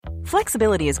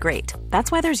Flexibility is great.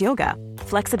 That's why there's yoga.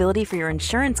 Flexibility for your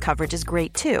insurance coverage is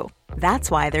great too. That's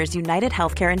why there's United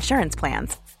Healthcare Insurance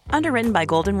Plans. Underwritten by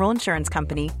Golden Rule Insurance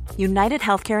Company, United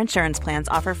Healthcare Insurance Plans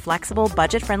offer flexible,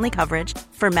 budget-friendly coverage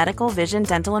for medical, vision,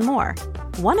 dental, and more.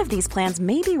 One of these plans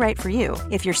may be right for you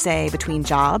if you're, say, between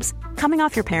jobs, coming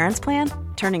off your parents' plan,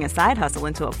 turning a side hustle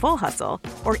into a full hustle,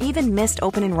 or even missed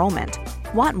open enrollment.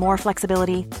 Want more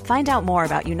flexibility? Find out more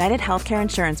about United Healthcare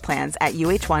Insurance Plans at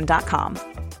uh1.com.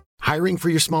 Hiring for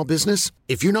your small business?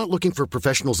 If you're not looking for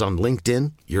professionals on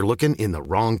LinkedIn, you're looking in the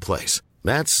wrong place.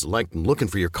 That's like looking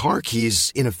for your car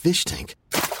keys in a fish tank.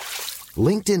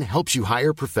 LinkedIn helps you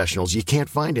hire professionals you can't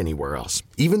find anywhere else,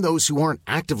 even those who aren't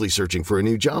actively searching for a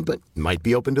new job but might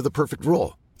be open to the perfect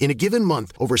role. In a given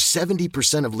month, over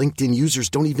 70% of LinkedIn users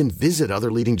don't even visit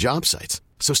other leading job sites.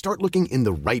 So start looking in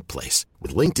the right place.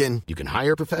 With LinkedIn, you can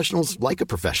hire professionals like a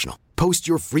professional. Post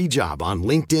your free job on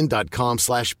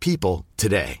linkedin.com/people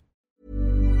today.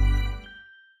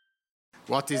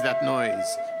 What is that noise?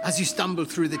 As you stumble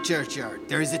through the churchyard,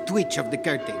 there is a twitch of the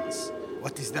curtains.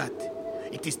 What is that?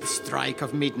 It is the strike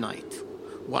of midnight.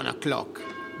 1 o'clock,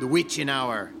 the witching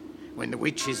hour, when the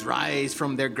witches rise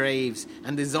from their graves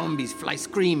and the zombies fly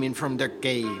screaming from their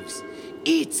caves.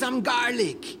 Eat some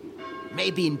garlic!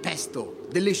 Maybe in pesto,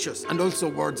 delicious, and also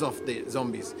wards off the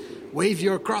zombies. Wave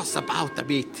your cross about a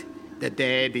bit. The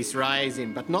dead is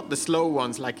rising, but not the slow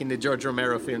ones like in the George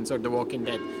Romero films or The Walking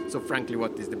Dead. So frankly,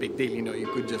 what is the big deal? You know, you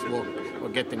could just walk or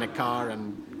get in a car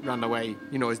and run away.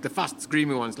 You know, it's the fast,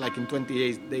 screamy ones like in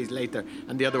 28 Days Later,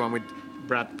 and the other one with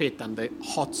Brad Pitt and the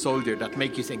hot soldier that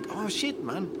make you think, oh shit,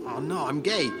 man, oh no, I'm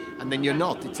gay. And then you're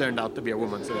not. It turned out to be a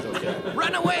woman, so it's okay.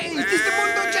 Run away! This is the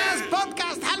Mundo Jazz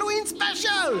Podcast Halloween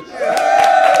Special!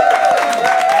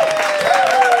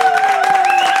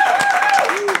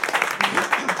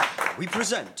 We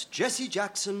present Jesse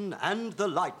Jackson and the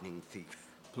Lightning Thief.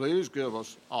 Please give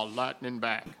us a lightning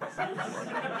bag.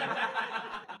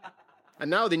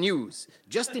 And now the news.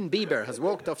 Justin Bieber has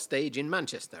walked off stage in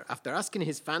Manchester after asking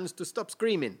his fans to stop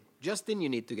screaming. Justin, you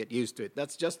need to get used to it.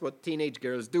 That's just what teenage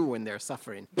girls do when they're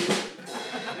suffering.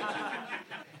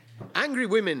 Angry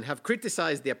women have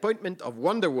criticized the appointment of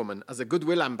Wonder Woman as a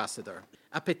goodwill ambassador.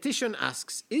 A petition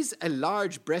asks, is a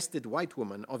large-breasted white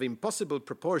woman of impossible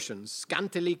proportions,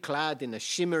 scantily clad in a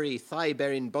shimmery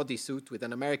thigh-bearing bodysuit with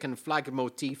an American flag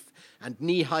motif and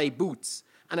knee-high boots,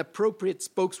 an appropriate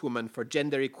spokeswoman for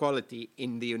gender equality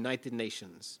in the United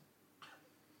Nations?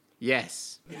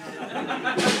 Yes.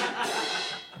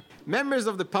 Members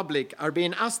of the public are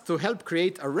being asked to help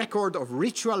create a record of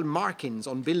ritual markings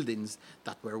on buildings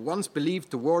that were once believed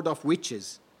to ward off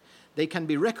witches. They can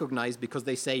be recognized because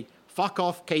they say, "Fuck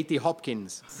off, Katie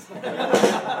Hopkins."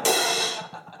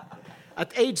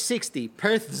 At age 60,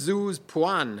 Perth Zoo's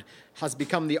Puan has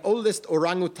become the oldest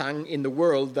orangutan in the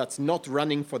world that's not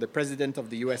running for the president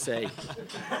of the USA.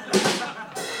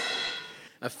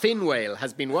 A fin whale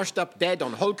has been washed up dead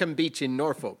on Holcombe Beach in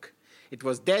Norfolk. It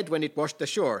was dead when it washed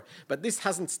ashore, but this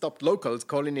hasn't stopped locals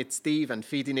calling it Steve and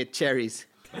feeding it cherries.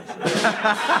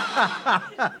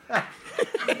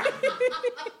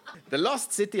 The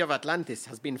lost city of Atlantis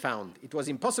has been found. It was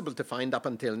impossible to find up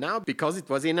until now because it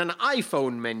was in an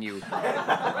iPhone menu.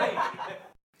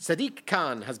 Sadiq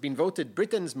Khan has been voted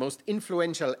Britain's most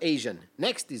influential Asian.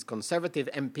 Next is Conservative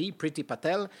MP Priti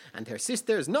Patel and her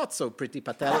sisters not so Priti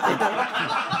Patel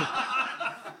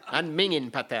and Mingin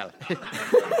Patel.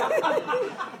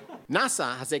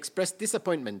 NASA has expressed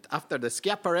disappointment after the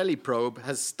Schiaparelli probe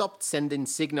has stopped sending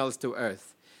signals to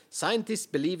Earth. Scientists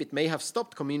believe it may have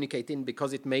stopped communicating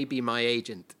because it may be my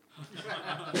agent.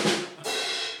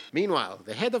 Meanwhile,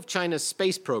 the head of China's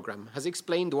space program has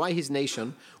explained why his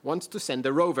nation wants to send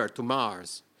a rover to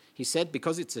Mars. He said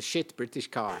because it's a shit British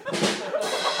car.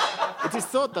 It is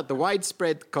thought that the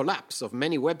widespread collapse of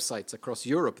many websites across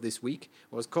Europe this week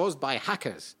was caused by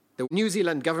hackers. The New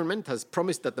Zealand government has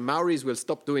promised that the Maoris will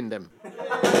stop doing them.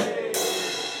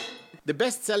 The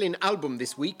best-selling album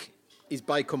this week is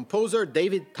by composer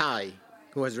David Tai,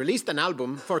 who has released an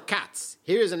album for cats.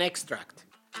 Here is an extract.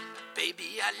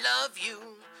 Baby, I love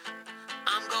you.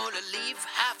 I'm gonna leave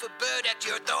half a bird at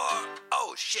your door.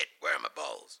 Oh shit, where are my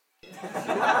balls?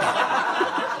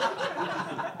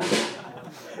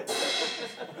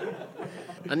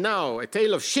 And now, a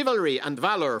tale of chivalry and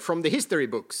valor from the history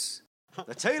books.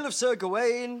 The Tale of Sir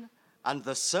Gawain and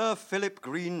the Sir Philip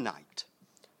Green Knight.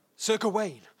 Sir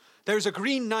Gawain, there is a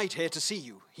Green Knight here to see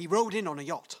you. He rode in on a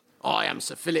yacht. I am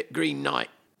Sir Philip Green Knight.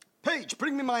 Page,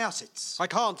 bring me my assets. I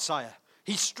can't, sire.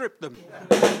 He stripped them.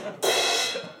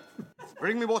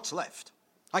 Bring me what's left.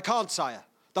 I can't, sire.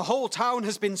 The whole town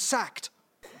has been sacked.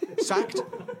 Sacked?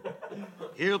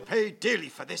 He'll pay dearly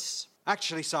for this.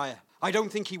 Actually, sire, I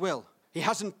don't think he will. He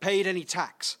hasn't paid any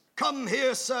tax. Come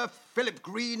here, Sir Philip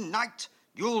Green Knight.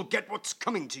 You'll get what's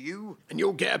coming to you. And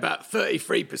you'll get about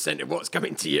 33% of what's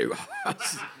coming to you.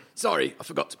 Sorry, I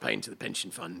forgot to pay into the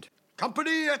pension fund.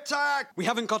 Company attack! We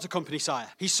haven't got a company, sire.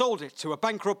 He sold it to a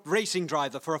bankrupt racing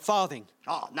driver for a farthing.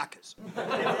 Ah, knackers.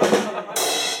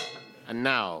 And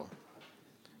now,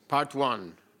 part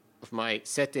one of my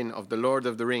setting of The Lord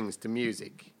of the Rings to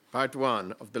music. Part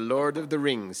one of the Lord of the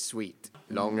Rings suite.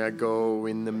 Long ago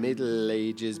in the Middle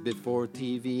Ages, before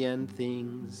TV and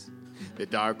things, the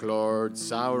Dark Lord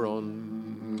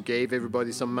Sauron gave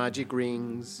everybody some magic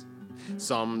rings.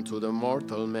 Some to the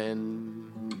mortal men,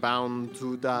 bound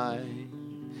to die,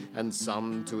 and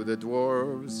some to the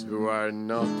dwarves, who are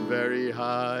not very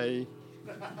high.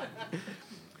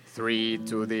 3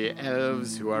 to the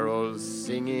elves, who are all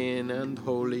singing and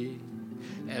holy.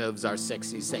 Elves are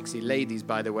sexy, sexy ladies,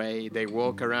 by the way. They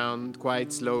walk around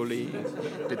quite slowly.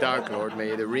 The Dark Lord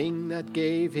made a ring that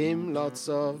gave him lots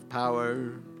of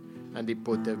power, and he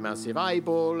put a massive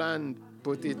eyeball and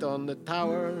put it on the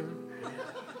tower.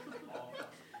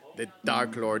 The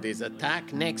Dark Lord is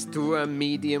attacked next to a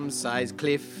medium-sized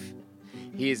cliff.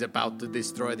 He is about to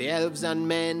destroy the elves and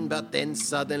men, but then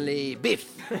suddenly,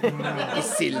 biff!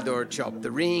 Isildur chopped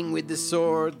the ring with the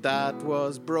sword that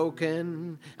was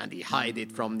broken, and he hid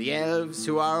it from the elves,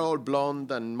 who are all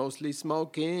blonde and mostly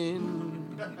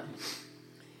smoking.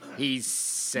 He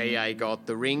say, I got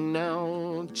the ring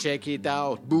now, check it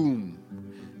out, boom.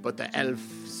 But the elf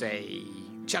say,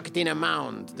 chuck it in a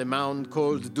mound, the mound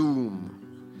called Doom.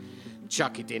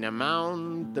 Chuck it in a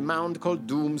mound, the mound called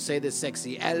Doom, say the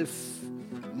sexy elf.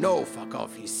 No, fuck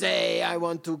off, he say, I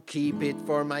want to keep it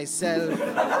for myself.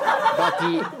 But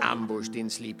he ambushed in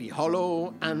Sleepy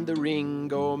Hollow, and the ring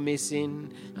go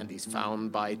missing, and he's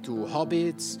found by 2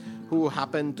 hobbits, who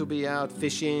happen to be out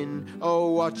fishing.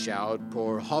 Oh, watch out,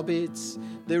 poor hobbits,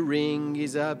 the ring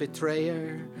is a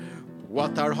betrayer.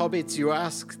 What are hobbits, you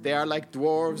ask? They are like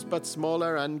dwarves, but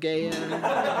smaller and gayer.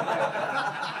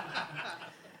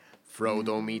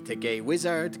 Frodo meet a gay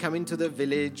wizard coming to the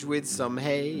village with some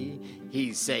hay.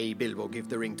 He say, Bilbo, give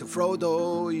the ring to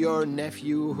Frodo, your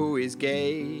nephew who is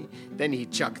gay. Then he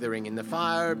chuck the ring in the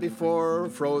fire before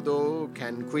Frodo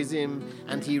can quiz him,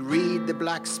 and he read the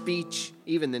black speech,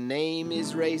 even the name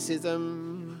is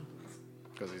racism.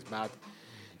 Because it's bad.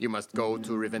 You must go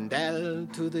to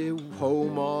Rivendell, to the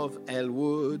home of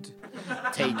Elwood.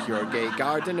 Take your gay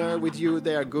gardener with you,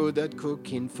 they're good at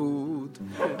cooking food.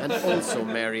 And also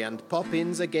Mary and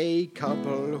Poppins, a gay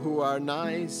couple who are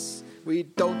nice. We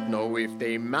don't know if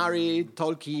they married,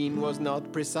 Tolkien was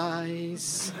not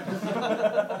precise.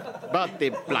 But the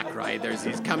Black Riders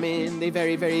is coming, they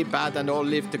very, very bad and all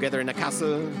live together in a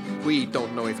castle. We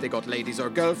don't know if they got ladies or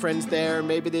girlfriends there,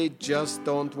 maybe they just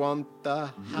don't want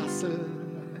the hassle.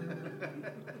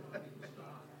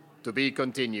 To be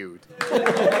continued.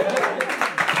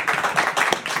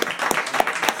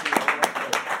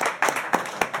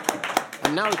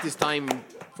 And now it is time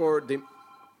for the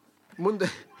Mundo...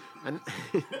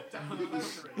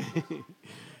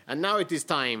 And now it is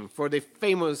time for the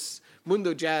famous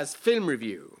Mundo Jazz film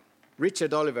review.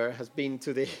 Richard Oliver has been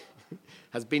to the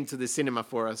cinema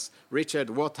for us. Richard,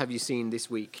 what have you seen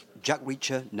this week? Jack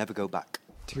Reacher, Never Go Back.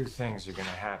 2 things are going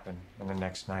to happen in the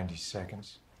next 90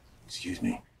 seconds. Excuse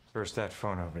me? First, that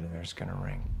phone over there is going to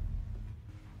ring.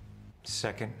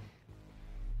 Second,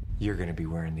 you're going to be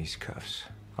wearing these cuffs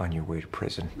on your way to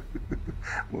prison.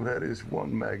 Well, that is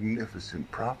one magnificent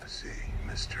prophecy,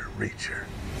 Mr. Reacher.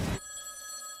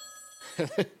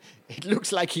 It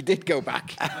looks like he did go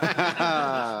back.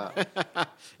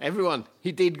 Everyone,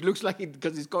 he did. Looks like it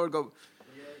because his car go.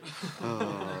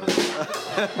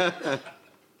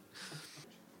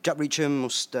 Jack Reacher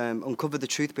must uncover the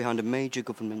truth behind a major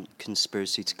government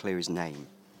conspiracy to clear his name.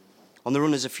 On the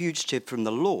run as a fugitive from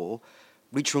the law,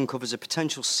 Reacher uncovers a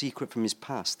potential secret from his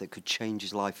past that could change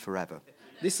his life forever.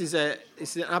 This is an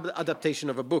adaptation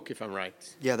of a book, if I'm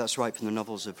right. Yeah, that's right, from the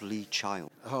novels of Lee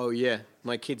Child. Oh, yeah.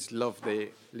 My kids love the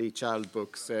Lee Child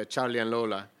books. Charlie and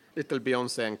Lola. Little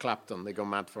Beyonce and Clapton, they go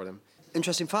mad for them.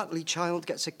 Interesting fact, Lee Child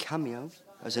gets a cameo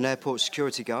as an airport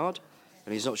security guard,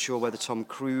 and he's not sure whether Tom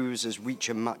Cruise as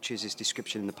Reacher matches his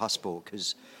description in the passport,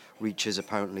 because Reacher's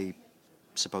apparently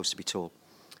supposed to be tall.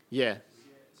 Yeah,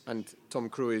 and Tom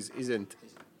Cruise isn't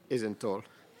tall.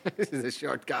 He's a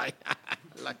short guy,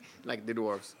 like the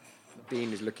dwarves.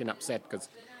 Dean is looking upset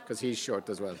because he's short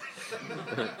as well.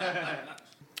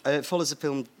 It follows the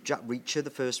film Jack Reacher, the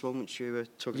first one, which you were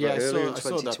talking about earlier in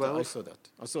 2012. I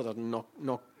saw that.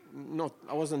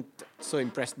 I wasn't so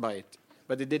impressed by it.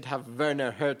 But it did have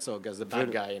Werner Herzog as the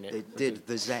bad guy in it. It did,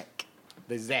 the Zek.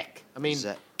 The Zek. I mean,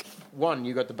 Zek. 1,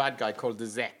 you got the bad guy called the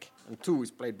Zek, and 2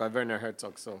 is played by Werner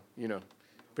Herzog, so, you know,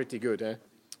 pretty good, eh?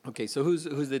 Okay, so who's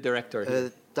the director here?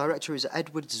 The director is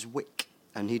Edward Zwick,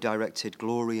 and he directed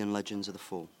Glory and Legends of the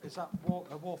Fall. Is that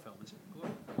a war film, is it?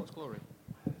 Glory? What's Glory?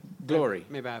 Glory.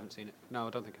 Maybe I haven't seen it. No,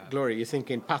 I don't think I have. Glory, you're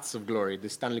thinking Paths of Glory, the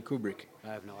Stanley Kubrick. I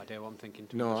have no idea what I'm thinking.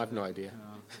 No, I've no idea.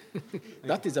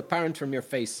 That is apparent from your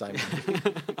face, Simon.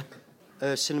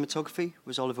 Cinematography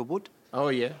was Oliver Wood. Oh,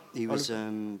 yeah? He was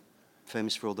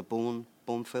famous for all the Bourne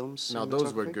films. No,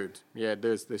 those were good. Yeah,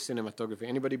 there's the cinematography.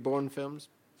 Anybody Bourne films?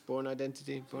 Bourne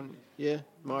Identity? Bourne? Yeah,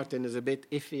 Martin is a bit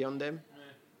iffy on them.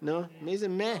 No? He's a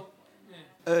meh.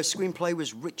 Screenplay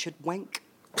was Richard Wenk.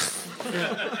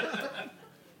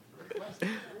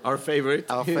 Our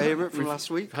favourite. Our favourite from last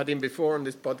week. Had him before on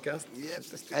this podcast.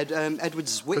 Yep. Edward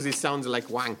Zwick. Because he sounds like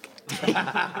wank.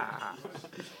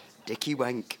 Dickie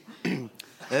Wank.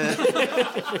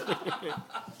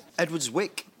 Edward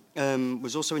Zwick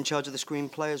was also in charge of the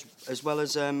screenplay, as well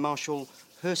as Marshall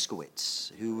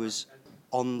Herskowitz, who was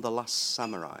on The Last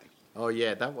Samurai. Oh,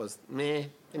 yeah, that was meh.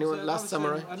 Anyone? Last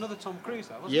Samurai? Another Tom Cruise,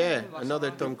 that wasn't Yeah, it?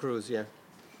 another Tom Cruise, yeah.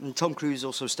 And Tom Cruise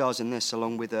also stars in this,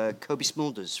 along with Kobe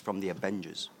Smulders from The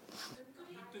Avengers.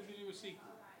 Did they do a sequel?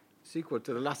 Sequel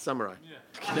to The Last Samurai? Yeah.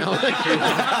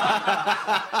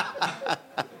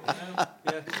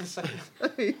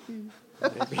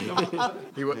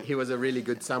 He was a really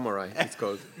good samurai, it's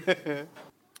called.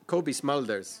 Kobe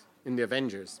Smulders in The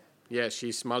Avengers. Yeah, she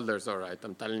smulders all right,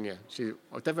 I'm telling you.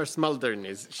 Whatever smuldering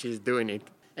is, she's doing it.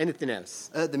 Anything else?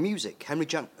 The music, Henry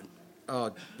Jackman.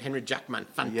 Oh, Henry Jackman,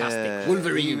 fantastic. Yeah,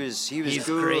 Wolverine. he was He's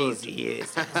good. crazy, he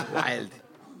is. He's wild.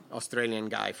 Australian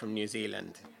guy from New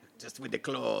Zealand. Just with the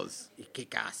claws. He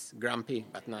kick ass. Grumpy,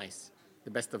 but nice.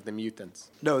 The best of the mutants.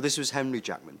 No, this was Henry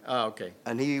Jackman. Oh, okay.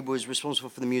 And he was responsible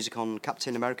for the music on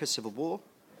Captain America Civil War,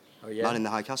 Oh, yeah? Man in the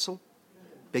High Castle,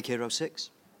 Big Hero 6,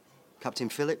 Captain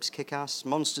Phillips, Kick-Ass,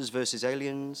 Monsters vs.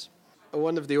 Aliens.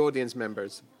 One of the audience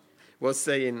members was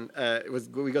saying,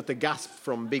 we got the gasp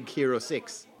from Big Hero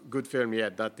 6. Good film, yeah,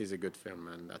 that is a good film,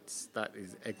 man. That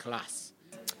is a class.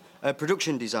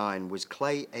 Production design was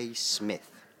Clay A.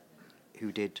 Smith,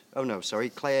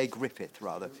 Clay A. Griffith,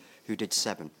 rather, who did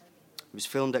Seven. It was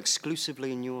filmed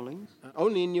exclusively in New Orleans.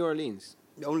 Only in New Orleans?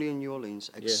 Only in New Orleans,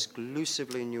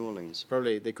 exclusively in New Orleans.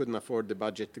 Probably they couldn't afford the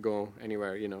budget to go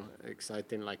anywhere,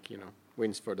 exciting like,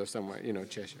 Winsford or somewhere,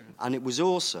 Cheshire. And it was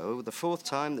also the 4th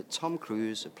time that Tom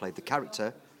Cruise had played the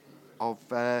character of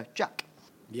Jack.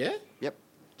 Yeah? Yep.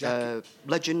 Jack.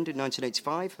 Legend in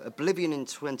 1985, Oblivion in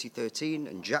 2013,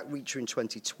 and Jack Reacher in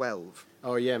 2012.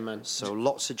 Oh, yeah, man. So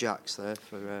lots of Jacks there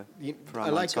for I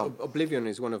like Tom. Oblivion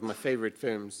is one of my favorite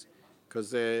films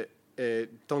because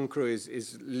Tom Cruise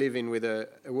is living with a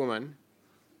woman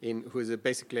who is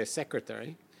basically a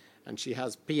secretary, and she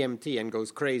has PMT and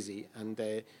goes crazy and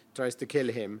tries to kill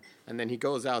him, and then he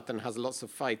goes out and has lots of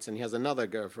fights, and he has another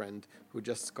girlfriend who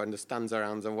just kind of stands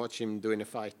around and watch him doing a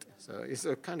fight. So it's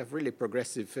a kind of really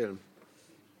progressive film.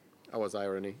 That was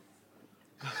irony.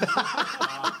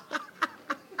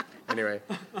 Anyway,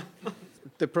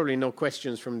 there are probably no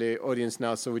questions from the audience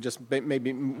now, so we just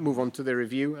maybe move on to the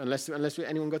review, unless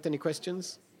anyone got any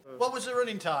questions? What was the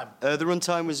running time? The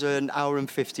runtime was an hour and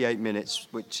 58 minutes,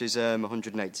 which is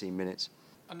 118 minutes.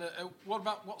 And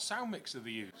what sound mix did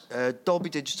they use? Dolby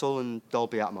Digital and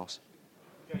Dolby Atmos.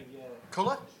 Okay,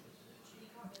 colour?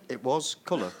 It was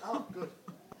colour. Oh, good.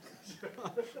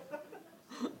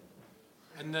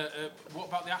 And what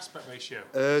about the aspect ratio?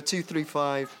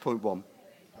 235.1. Well,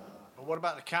 what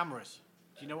about the cameras?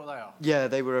 Do you know what they are? Yeah,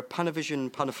 they were a Panavision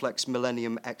Panaflex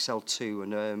Millennium XL2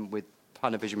 and with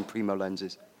Panavision Primo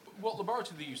lenses. What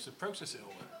laboratory did they use to process it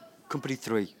all? Company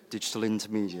 3, Digital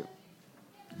Intermediate.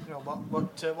 You know,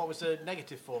 what was the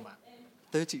negative format?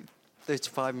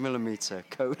 35mm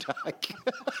Kodak.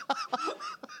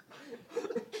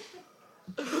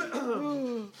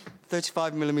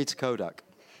 35mm Kodak.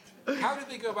 How did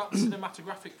they go about the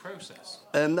cinematographic process?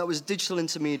 That was Digital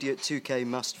Intermediate 2K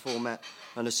master format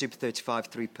and a Super 35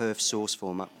 3-perf source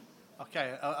format.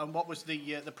 Okay, and what was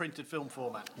the printed film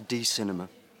format? D-Cinema.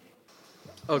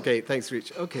 Okay, thanks,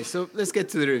 Rich. Okay, so let's get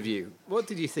to the review. What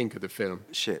did you think of the film?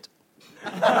 Shit.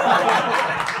 And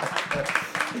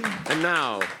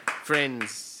now,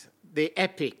 friends, the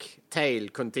epic tale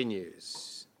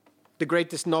continues. The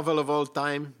greatest novel of all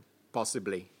time?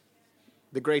 Possibly.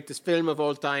 The greatest film of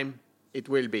all time? It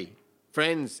will be.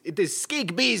 Friends, it is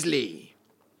Skig Beasley,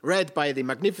 read by the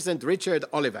magnificent Richard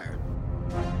Oliver.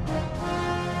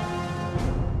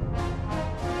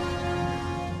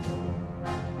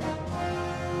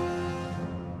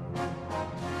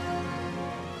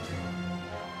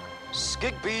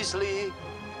 Skig Beasley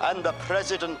and the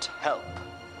President help.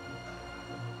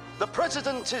 The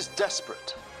president is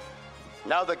desperate.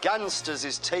 Now the gangsters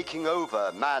is taking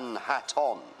over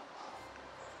Manhattan.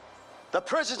 The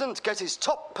president get his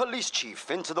top police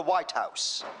chief into the White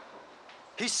House.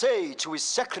 He say to his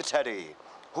secretary,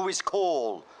 who is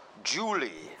called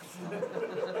Julie.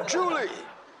 Julie,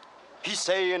 he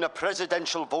say in a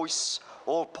presidential voice,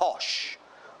 all posh,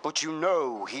 but you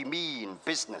know he mean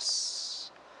business.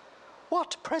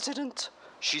 What, President?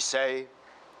 She say.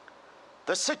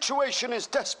 The situation is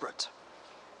desperate.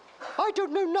 I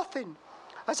don't know nothing,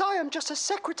 as I am just a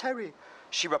secretary,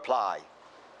 she reply.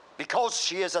 Because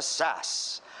she is a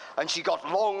sass, and she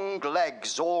got long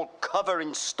legs all covered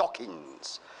in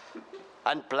stockings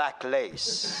and black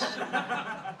lace.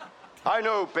 I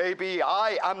know, baby,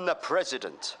 I am the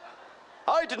president.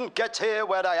 I didn't get here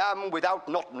where I am without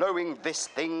not knowing these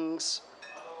things.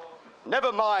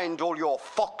 Never mind all your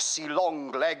foxy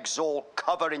long legs all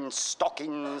covered in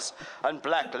stockings and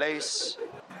black lace.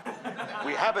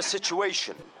 We have a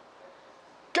situation.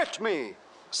 Get me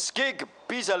Skig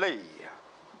Beasley.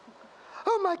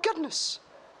 Oh my goodness,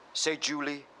 say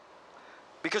Julie,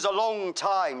 because a long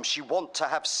time she want to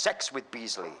have sex with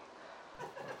Beasley,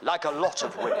 like a lot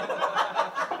of women.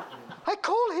 I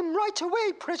call him right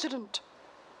away, President.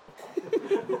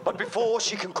 But before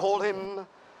she can call him,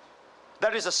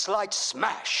 there is a slight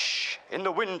smash in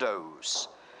the windows,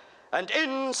 and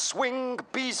in swing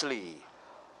Beasley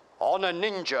on a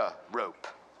ninja rope.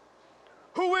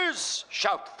 Who is?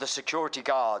 Shout the security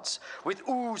guards with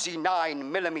Uzi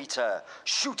 9mm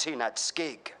shooting at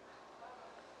Skig.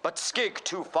 But Skig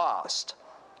too fast.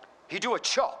 He do a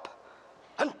chop,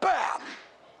 and bam!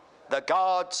 The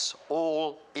guards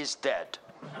all is dead.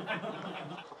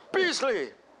 Beasley,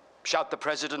 shout the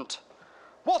president.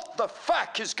 What the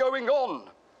fuck is going on?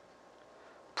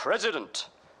 President,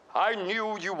 I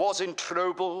knew you was in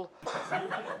trouble.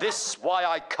 This why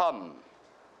I come.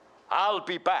 I'll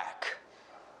be back.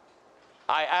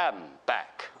 I am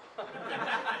back.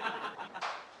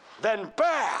 Then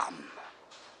bam!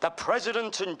 The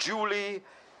president and Julie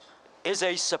is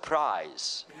a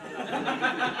surprise.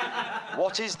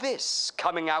 What is this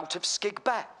coming out of Skig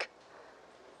back?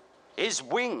 His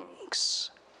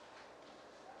wings.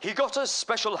 He got a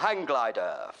special hang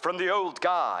glider from the old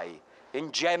guy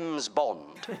in James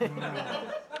Bond.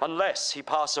 Unless he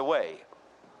pass away.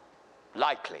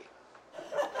 Likely.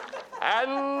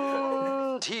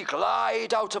 And he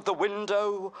glide out of the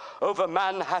window over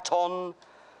Manhattan.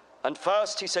 And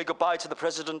first he say goodbye to the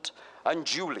president and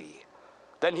Julie.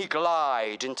 Then he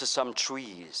glide into some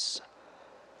trees.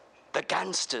 The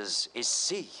gangsters is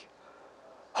see.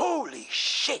 Holy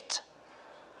shit!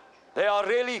 They are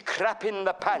really crapping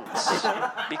the pants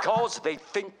because they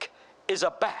think is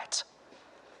a bat.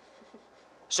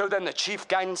 So then the chief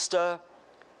gangster,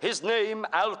 his name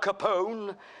Al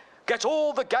Capone, get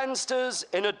all the gangsters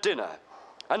in a dinner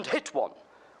and hit one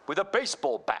with a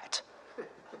baseball bat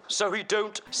so he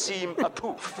don't seem a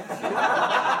poof.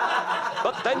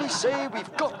 But then he say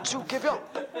we've got to give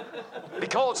up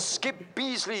because Skip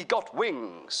Beasley got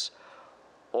wings.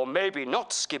 Or maybe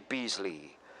not Skip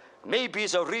Beasley. Maybe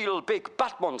he's a real big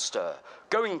bat monster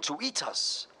going to eat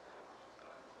us.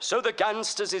 So the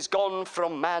gangsters is gone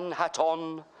from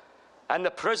Manhattan and the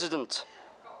president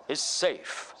is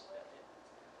safe.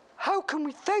 How can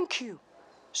we thank you?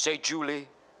 Say Julie.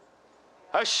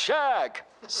 A shag,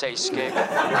 say Skig.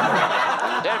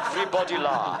 And everybody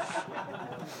laugh.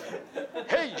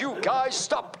 Hey, you guys,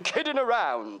 stop kidding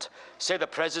around, say the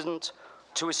president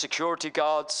to his security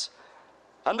guards.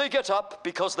 And they get up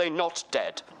because they're not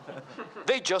dead.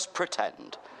 They just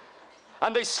pretend.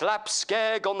 And they slap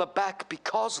Skeg on the back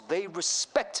because they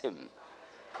respect him.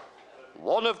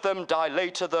 One of them die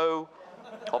later, though,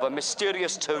 of a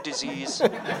mysterious toe disease,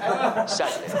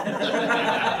 sadly.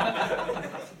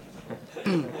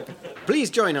 Please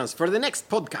join us for the next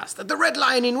podcast at the Red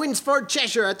Lion in Winsford,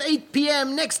 Cheshire at 8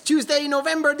 p.m. next Tuesday,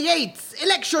 November the 8th,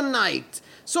 election night.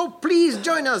 So please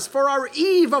join us for our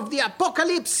Eve of the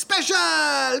Apocalypse special.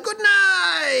 Good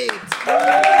night!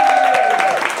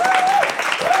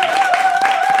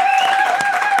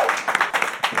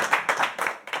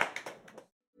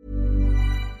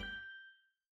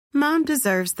 Mom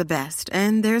deserves the best,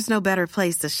 and there's no better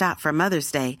place to shop for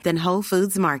Mother's Day than Whole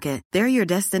Foods Market. They're your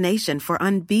destination for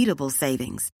unbeatable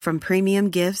savings, from premium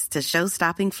gifts to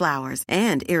show-stopping flowers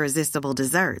and irresistible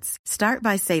desserts. Start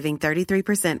by saving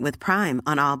 33% with Prime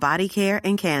on all body care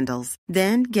and candles.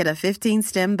 Then get a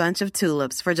 15-stem bunch of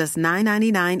tulips for just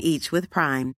 $9.99 each with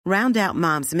Prime. Round out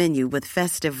Mom's menu with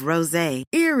festive rosé,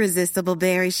 irresistible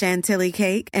berry chantilly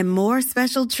cake, and more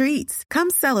special treats.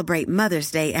 Come celebrate Mother's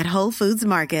Day at Whole Foods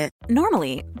Market.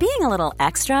 Normally, being a little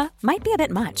extra might be a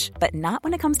bit much, but not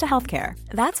when it comes to healthcare.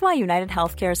 That's why United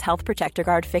Healthcare's Health Protector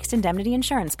Guard fixed indemnity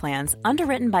insurance plans,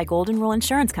 underwritten by Golden Rule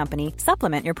Insurance Company,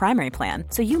 supplement your primary plan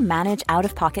so you manage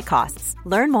out-of-pocket costs.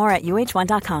 Learn more at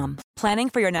uh1.com. Planning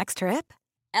for your next trip?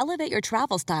 Elevate your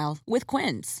travel style with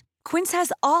Quince. Quince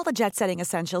has all the jet-setting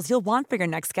essentials you'll want for your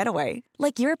next getaway,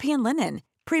 like European linen,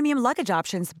 premium luggage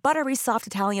options, buttery soft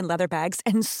Italian leather bags,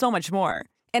 and so much more.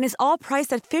 And is all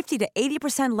priced at 50 to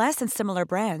 80% less than similar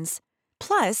brands.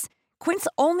 Plus, Quince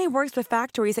only works with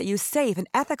factories that use safe and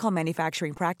ethical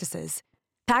manufacturing practices.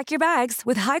 Pack your bags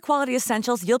with high-quality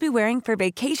essentials you'll be wearing for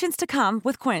vacations to come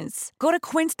with Quince. Go to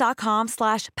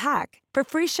quince.com/pack for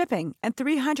free shipping and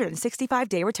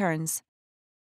 365-day returns.